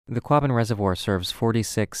The Quabbin Reservoir serves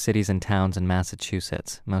 46 cities and towns in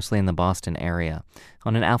Massachusetts, mostly in the Boston area.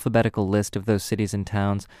 On an alphabetical list of those cities and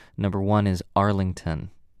towns, number 1 is Arlington,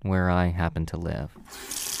 where I happen to live.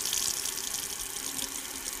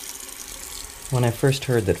 When I first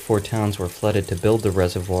heard that 4 towns were flooded to build the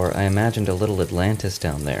reservoir, I imagined a little Atlantis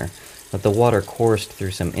down there, that the water coursed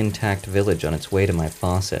through some intact village on its way to my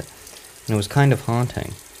faucet, and it was kind of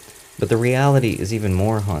haunting. But the reality is even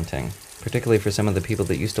more haunting, particularly for some of the people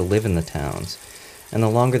that used to live in the towns. And the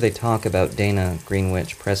longer they talk about Dana,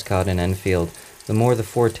 Greenwich, Prescott, and Enfield, the more the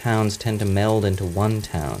 4 towns tend to meld into one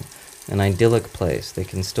town, an idyllic place they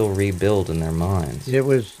can still rebuild in their minds. It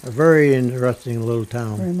was a very interesting little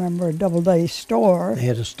town. I remember a Doubleday store. They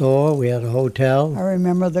had a store, we had a hotel. I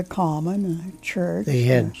remember the common, a church. They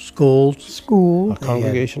had schools. School. A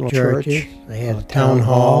congregational churches. church. They had a town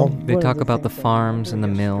hall. They talk about the farms and the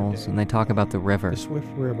mills, and they talk about the river. The Swift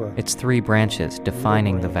River. Its 3 branches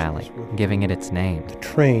defining the valley, giving it its name. The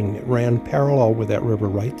train that ran parallel with that river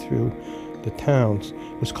right through the towns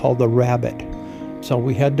was called the Rabbit. So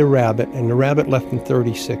we had the Rabbit, and the Rabbit left in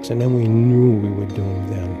 36, and then we knew we were doomed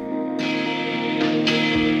then.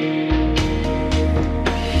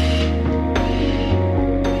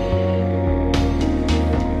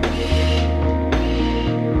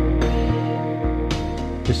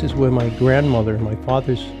 This is where my grandmother, my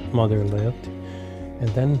father's mother, lived. And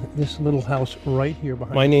then this little house right here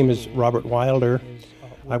behind. My name is Robert Wilder.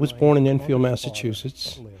 I was born in Enfield,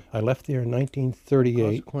 Massachusetts. I left there in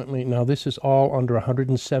 1938. Consequently, now this is all under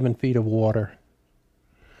 107 feet of water.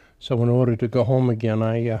 So in order to go home again,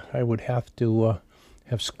 I would have to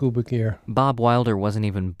have scuba gear. Bob Wilder wasn't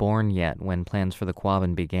even born yet when plans for the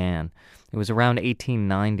Quabbin began. It was around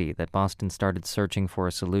 1890 that Boston started searching for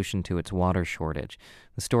a solution to its water shortage.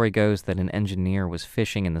 The story goes that an engineer was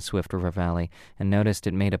fishing in the Swift River Valley and noticed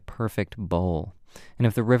it made a perfect bowl. And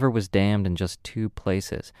if the river was dammed in just 2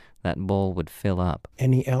 places, that bowl would fill up.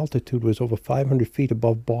 Any altitude was over 500 feet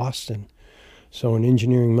above Boston. So an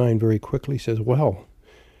engineering mind very quickly says, well,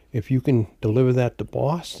 if you can deliver that to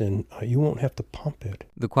Boston, you won't have to pump it.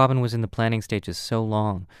 The Quabbin was in the planning stages so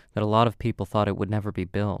long that a lot of people thought it would never be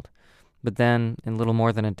built. But then, in little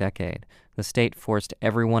more than a decade, the state forced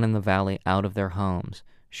everyone in the valley out of their homes,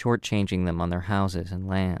 shortchanging them on their houses and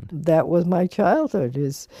land. That was my childhood,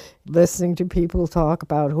 is listening to people talk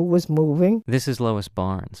about who was moving. This is Lois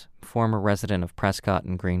Barnes, former resident of Prescott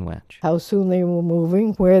and Greenwich. How soon they were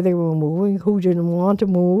moving, where they were moving, who didn't want to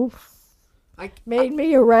move. It made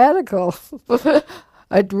me a radical.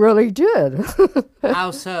 It really did.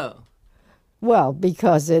 How so? Well,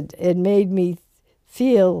 because it made me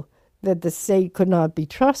feel that the state could not be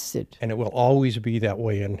trusted. And it will always be that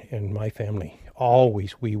way in my family.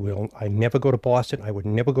 Always we will. I never go to Boston. I would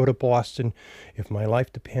never go to Boston if my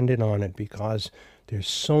life depended on it, because there's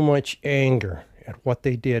so much anger at what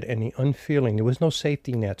they did and the unfeeling. There was no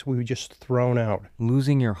safety nets. We were just thrown out.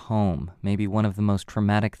 Losing your home may be one of the most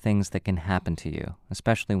traumatic things that can happen to you,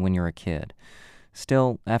 especially when you're a kid.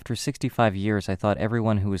 Still, after 65 years, I thought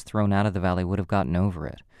everyone who was thrown out of the valley would have gotten over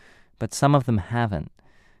it. But some of them haven't.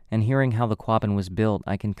 And hearing how the Quabbin was built,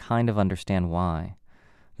 I can kind of understand why.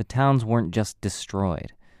 The towns weren't just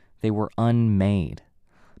destroyed. They were unmade.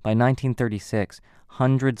 By 1936,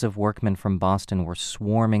 hundreds of workmen from Boston were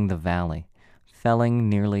swarming the valley, felling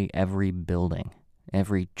nearly every building,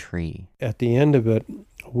 every tree. At the end of it,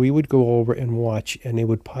 we would go over and watch, and they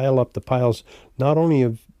would pile up the piles, not only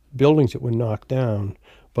of buildings that were knocked down,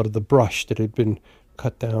 but of the brush that had been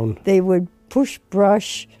cut down. They would push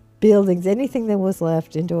brush, buildings, anything that was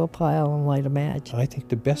left, into a pile and light a match. I think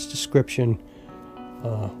the best description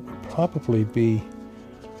would probably be,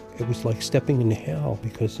 it was like stepping into hell,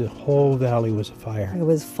 because the whole valley was afire. It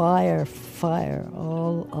was fire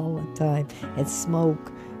all the time, and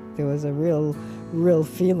smoke. There was a real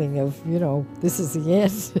feeling of, this is the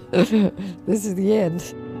end. This is the end.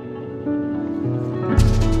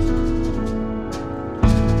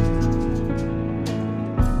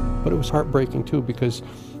 But it was heartbreaking too, because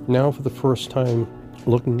now for the first time,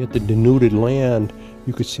 looking at the denuded land,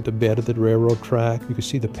 you could see the bed of the railroad track, you could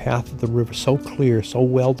see the path of the river so clear, so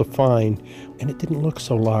well defined, and it didn't look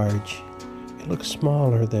so large. It looked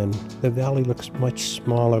smaller then. The valley looks much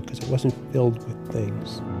smaller because it wasn't filled with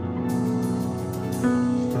things.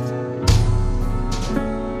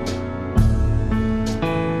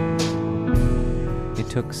 It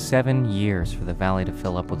took 7 years for the valley to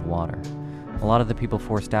fill up with water. A lot of the people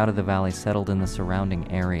forced out of the valley settled in the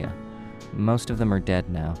surrounding area. Most of them are dead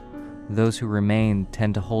now. Those who remain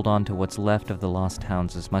tend to hold on to what's left of the lost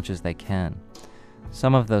towns as much as they can.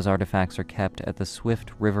 Some of those artifacts are kept at the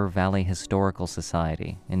Swift River Valley Historical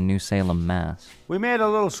Society in New Salem, Mass. We made a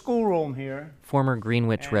little schoolroom here. Former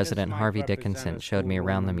Greenwich And resident this might Harvey represent Dickinson a showed me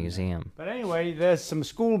around the schoolroom. museum. But anyway, there's some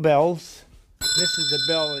school bells. This is the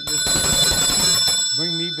bell that used to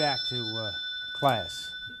bring me back to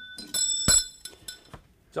class.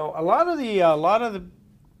 So a lot of the,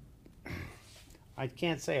 I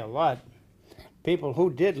can't say a lot, people who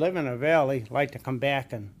did live in a valley like to come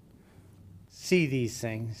back and see these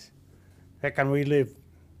things. They can relive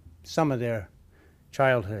some of their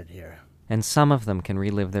childhood here. And some of them can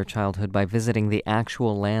relive their childhood by visiting the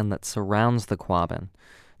actual land that surrounds the Quabbin.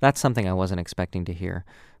 That's something I wasn't expecting to hear.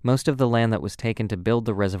 Most of the land that was taken to build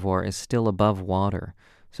the reservoir is still above water,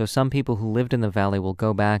 so some people who lived in the valley will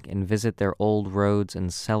go back and visit their old roads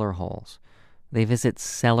and cellar holes. They visit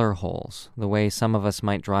cellar holes, the way some of us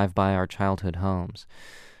might drive by our childhood homes.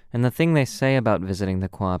 And the thing they say about visiting the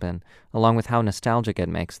Quabbin, along with how nostalgic it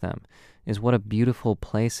makes them, is what a beautiful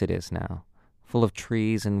place it is now, full of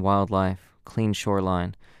trees and wildlife, clean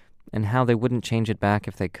shoreline, and how they wouldn't change it back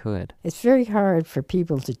if they could. It's very hard for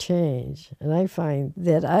people to change, and I find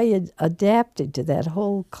that I had adapted to that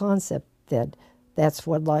whole concept that that's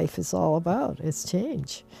what life is all about, it's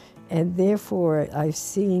change. And therefore, I've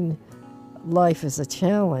seen life as a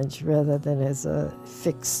challenge rather than as a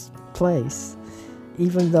fixed place,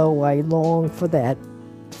 even though I long for that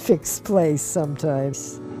fixed place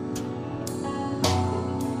sometimes.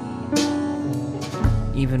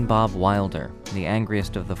 Even Bob Wilder, the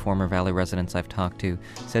angriest of the former Valley residents I've talked to,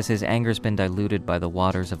 says his anger's been diluted by the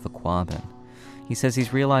waters of the Quabbin. He says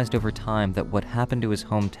he's realized over time that what happened to his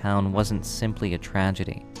hometown wasn't simply a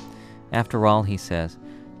tragedy. After all, he says,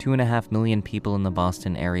 2.5 million people in the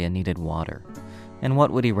Boston area needed water. And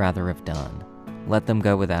what would he rather have done? Let them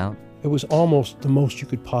go without? It was almost the most you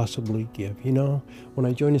could possibly give, you know? When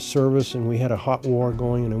I joined the service and we had a hot war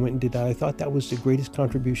going and I went and did that, I thought that was the greatest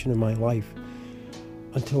contribution in my life.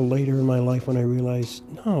 Until later in my life when I realized,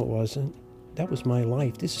 no, it wasn't. That was my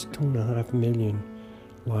life. This is 2.5 million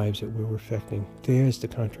lives that we were affecting. There's the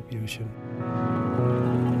contribution.